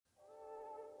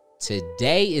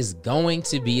Today is going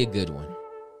to be a good one.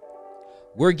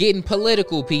 We're getting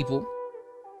political, people.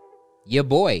 Your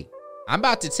boy. I'm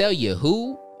about to tell you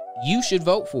who you should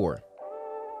vote for.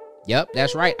 Yep,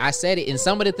 that's right. I said it. And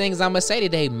some of the things I'm going to say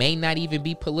today may not even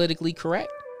be politically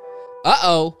correct.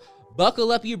 Uh-oh.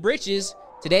 Buckle up your britches.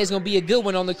 Today's going to be a good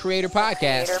one on the Creator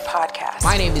Podcast.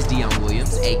 My name is Dion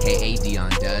Williams, a.k.a. Dion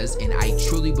Does, and I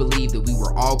truly believe that we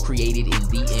were all created in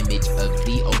the image of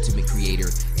the ultimate creator,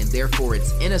 and therefore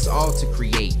it's in us all to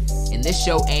create. And this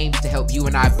show aims to help you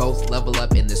and I both level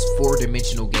up in this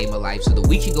four-dimensional game of life so that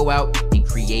we can go out and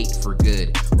create for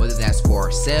good, whether that's for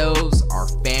ourselves, our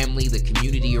family, the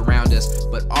community around us,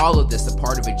 but all of this a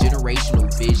part of a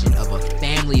generational vision of a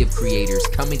family of creators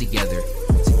coming together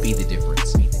to be the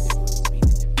difference.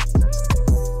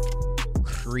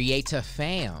 Creator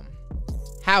fam,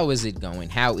 how is it going?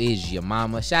 How is your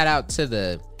mama? Shout out to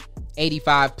the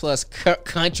 85 plus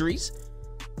countries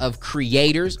of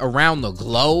creators around the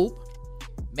globe.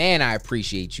 Man, I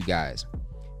appreciate you guys.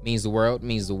 Means the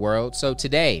world. So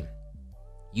today,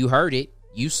 you heard it,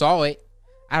 you saw it.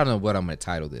 I don't know what I'm going to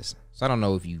title this. So I don't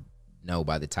know if you know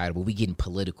by the title, but we getting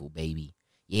political, baby.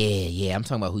 Yeah, I'm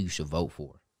talking about who you should vote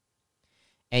for.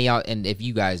 And y'all, and if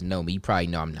you guys know me, you probably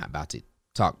know I'm not about to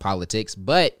talk politics,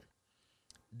 but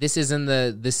this is in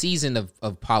the season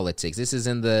of politics. This is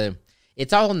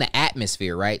it's all in the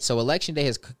atmosphere, right? So election day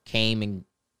has came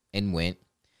and went.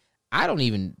 I don't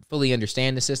even fully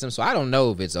understand the system, so I don't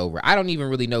know if it's over. I don't even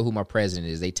really know who my president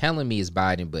is. They telling me it's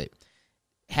Biden, but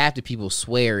half the people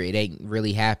swear it ain't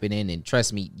really happening. And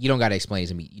trust me, you don't got to explain it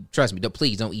to me. Trust me,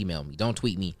 please don't email me. Don't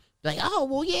tweet me. Like, oh,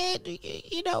 well, yeah,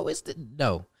 it's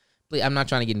no. Please, I'm not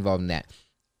trying to get involved in that.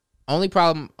 Only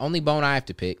bone I have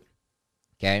to pick,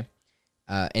 okay?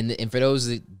 And for those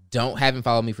that haven't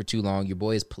followed me for too long, your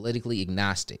boy is politically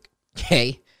agnostic,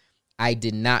 okay? I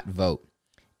did not vote.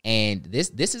 And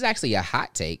this is actually a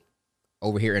hot take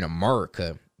over here in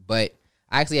America, but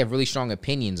I actually have really strong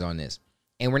opinions on this.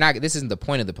 And this isn't the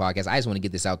point of the podcast. I just want to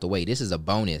get this out the way. This is a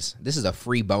bonus. This is a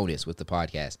free bonus with the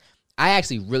podcast.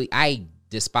 I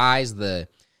despise the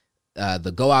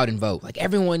go out and vote. Like,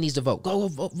 everyone needs to vote. Go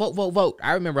vote.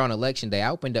 I remember on election day, I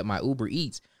opened up my Uber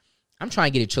Eats. I'm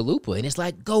trying to get a chalupa, and it's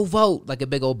like, go vote, like a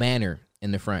big old banner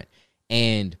in the front.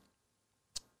 And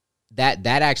that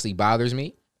actually bothers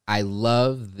me. I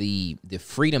love the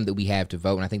freedom that we have to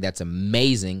vote, and I think that's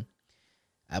amazing.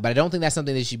 But I don't think that's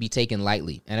something that should be taken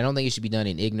lightly. And I don't think it should be done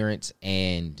in ignorance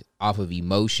and off of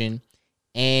emotion.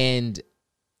 And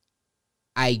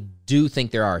I do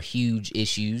think there are huge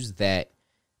issues that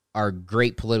are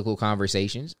great political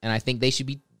conversations, and I think they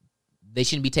shouldn't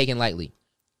be taken lightly.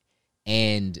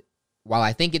 And while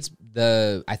I think it's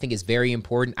very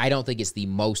important, I don't think it's the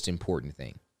most important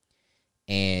thing.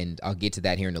 And I'll get to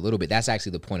that here in a little bit. That's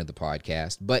actually the point of the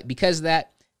podcast. But because of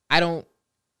that, I don't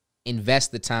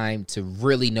invest the time to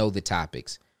really know the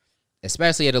topics,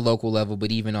 especially at a local level,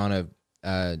 but even on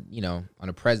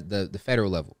the federal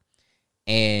level.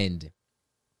 And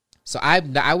so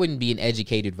I wouldn't be an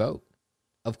educated vote.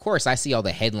 Of course, I see all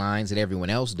the headlines that everyone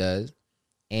else does,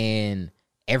 and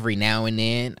every now and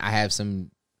then I have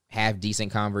some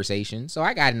half-decent conversations, so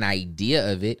I got an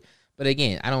idea of it. But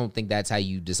again, I don't think that's how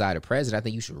you decide a president. I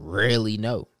think you should really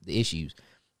know the issues.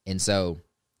 And so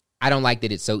I don't like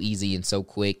that it's so easy and so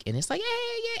quick, and it's like,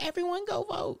 yeah, everyone go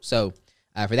vote. So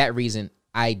for that reason,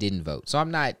 I didn't vote. So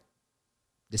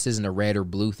this isn't a red or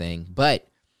blue thing, but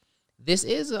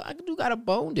I do got a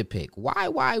bone to pick. Why?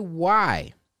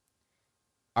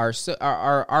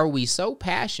 Are we so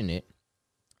passionate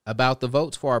about the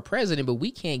votes for our president, but we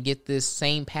can't get this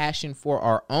same passion for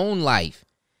our own life?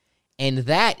 And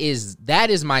that is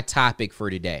my topic for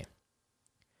today,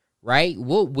 right?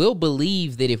 We'll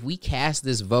believe that if we cast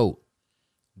this vote,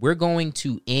 we're going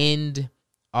to end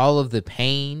all of the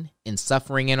pain and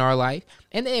suffering in our life.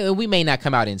 And we may not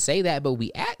come out and say that, but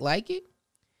we act like it.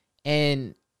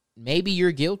 And maybe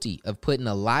you're guilty of putting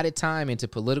a lot of time into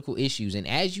political issues, and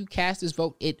as you cast this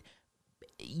vote,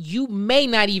 you may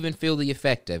not even feel the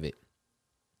effect of it.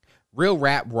 Real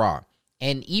rap raw.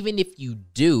 And even if you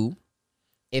do,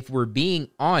 if we're being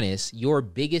honest, your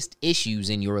biggest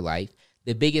issues in your life,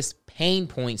 the biggest pain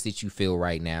points that you feel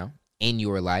right now in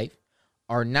your life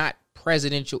are not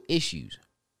presidential issues,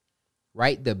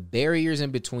 right? The barriers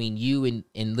in between you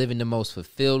and living the most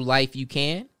fulfilled life you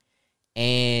can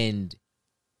and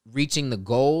reaching the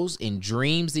goals and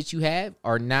dreams that you have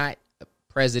are not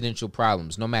presidential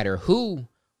problems. No matter who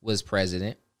was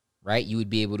president, right, you would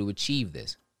be able to achieve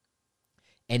this.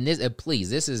 And this, please,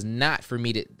 this is not for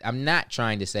me I'm not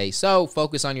trying to say, so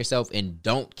focus on yourself and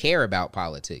don't care about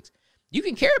politics. You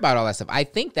can care about all that stuff. I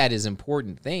think that is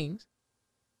important things,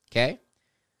 okay?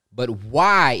 But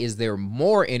why is there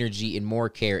more energy and more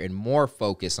care and more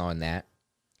focus on that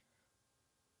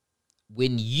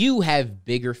when you have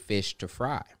bigger fish to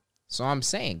fry? So I'm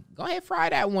saying, go ahead, fry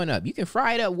that one up. You can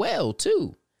fry it up well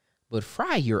too, but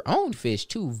fry your own fish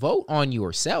too. Vote on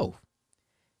yourself.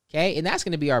 Okay. And that's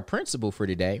going to be our principle for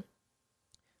today,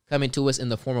 coming to us in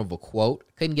the form of a quote.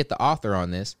 Couldn't get the author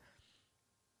on this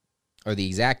or the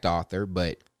exact author,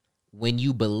 but when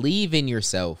you believe in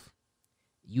yourself,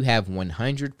 you have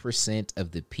 100%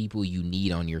 of the people you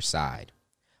need on your side.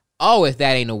 Oh, if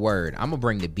that ain't a word, I'm going to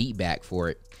bring the beat back for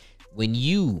it. When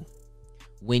you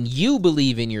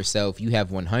believe in yourself, you have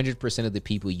 100% of the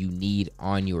people you need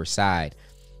on your side.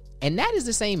 And that is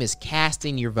the same as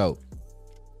casting your vote.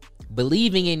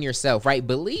 Believing in yourself, right?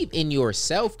 Believe in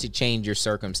yourself to change your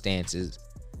circumstances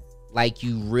like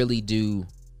you really do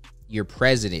your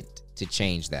president to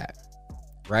change that,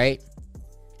 right?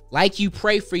 Like you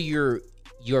pray for your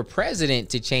president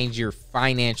to change your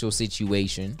financial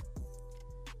situation.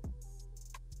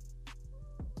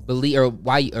 While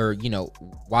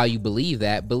you believe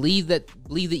that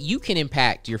you can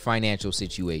impact your financial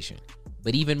situation,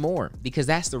 but even more, because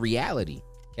that's the reality.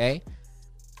 Okay.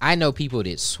 I know people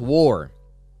that swore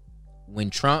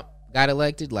when Trump got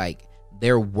elected, like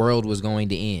their world was going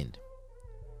to end.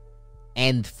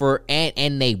 And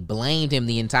they blamed him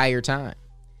the entire time.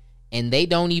 And they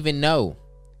don't even know.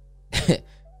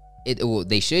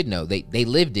 They should know. They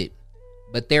lived it.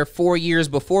 But their 4 years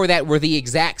before that were the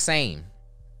exact same.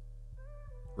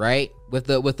 Right? With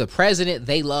the president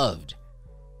they loved.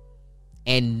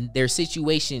 And their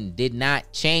situation did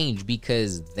not change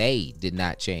because they did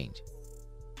not change.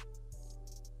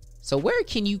 So where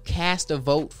can you cast a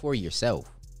vote for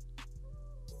yourself?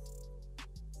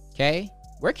 Okay?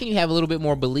 Where can you have a little bit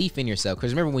more belief in yourself?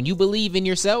 Because remember, when you believe in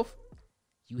yourself,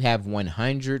 you have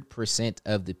 100%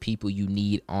 of the people you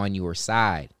need on your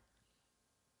side.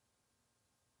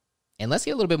 And let's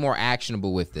get a little bit more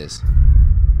actionable with this.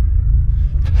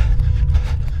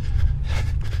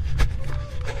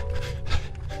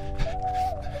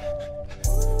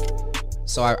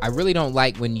 So I really don't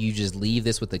like when you just leave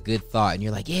this with a good thought and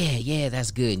you're like, yeah,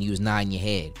 that's good. And you just nod in your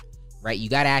head, right? You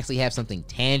got to actually have something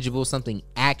tangible, something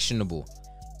actionable.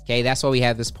 Okay, that's why we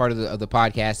have this part of the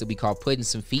podcast that we call putting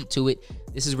some feet to it.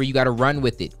 This is where you got to run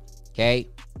with it, okay?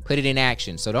 Put it in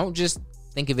action. So don't just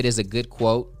think of it as a good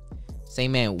quote. Say,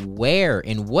 man, where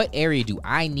and what area do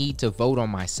I need to vote on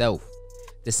myself?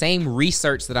 The same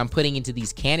research that I'm putting into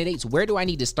these candidates, where do I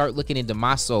need to start looking into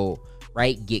my soul,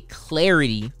 right? Get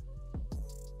clarity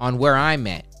on where I'm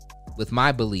at with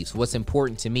my beliefs, what's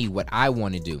important to me, what I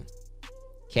want to do,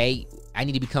 okay? I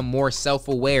need to become more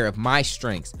self-aware of my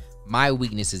strengths, my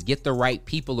weaknesses, get the right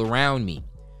people around me.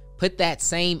 Put that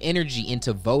same energy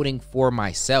into voting for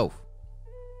myself.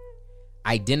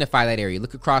 Identify that area.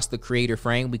 Look across the creator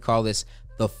frame. We call this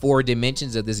the 4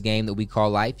 dimensions of this game that we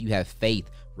call life. You have faith,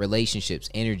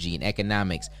 relationships, energy, and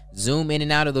economics. Zoom in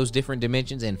and out of those different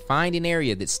dimensions and find an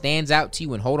area that stands out to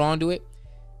you and hold on to it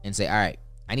and say, all right,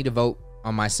 I need to vote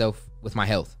on myself with my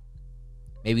health.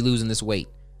 Maybe losing this weight.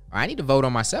 Or I need to vote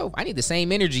on myself. I need the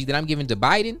same energy that I'm giving to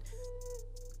Biden.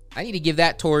 I need to give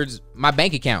that towards my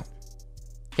bank account.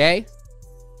 Okay?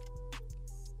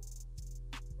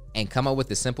 And come up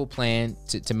with a simple plan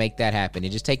to make that happen.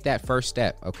 And just take that first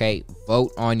step, okay?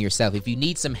 Vote on yourself. If you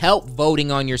need some help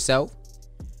voting on yourself,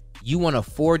 you want a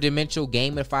 4-dimensional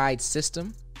gamified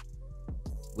system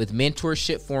with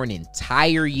mentorship for an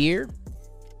entire year,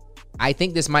 I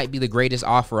think this might be the greatest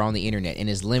offer on the internet and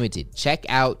is limited. Check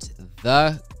out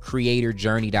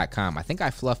thecreatorjourney.com. I think I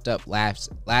fluffed up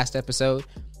last episode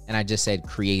and I just said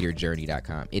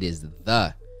creatorjourney.com. It is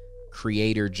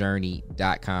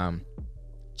thecreatorjourney.com.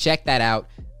 Check that out.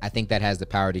 I think that has the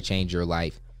power to change your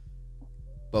life.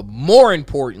 But more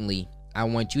importantly, I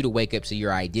want you to wake up to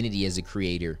your identity as a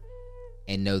creator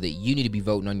and know that you need to be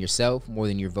voting on yourself more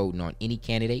than you're voting on any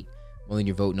candidate, more than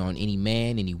you're voting on any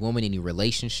man, any woman, any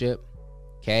relationship.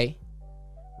 Okay?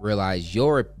 Realize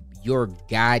your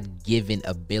God-given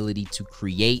ability to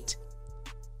create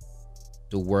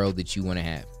the world that you want to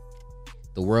have.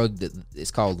 The world that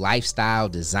is called lifestyle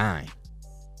design.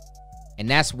 And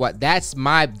that's my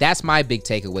big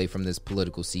takeaway from this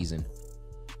political season.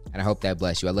 And I hope that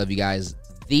bless you. I love you guys.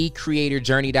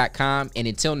 TheCreatorJourney.com. And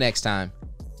until next time,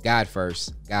 God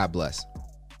first. God bless.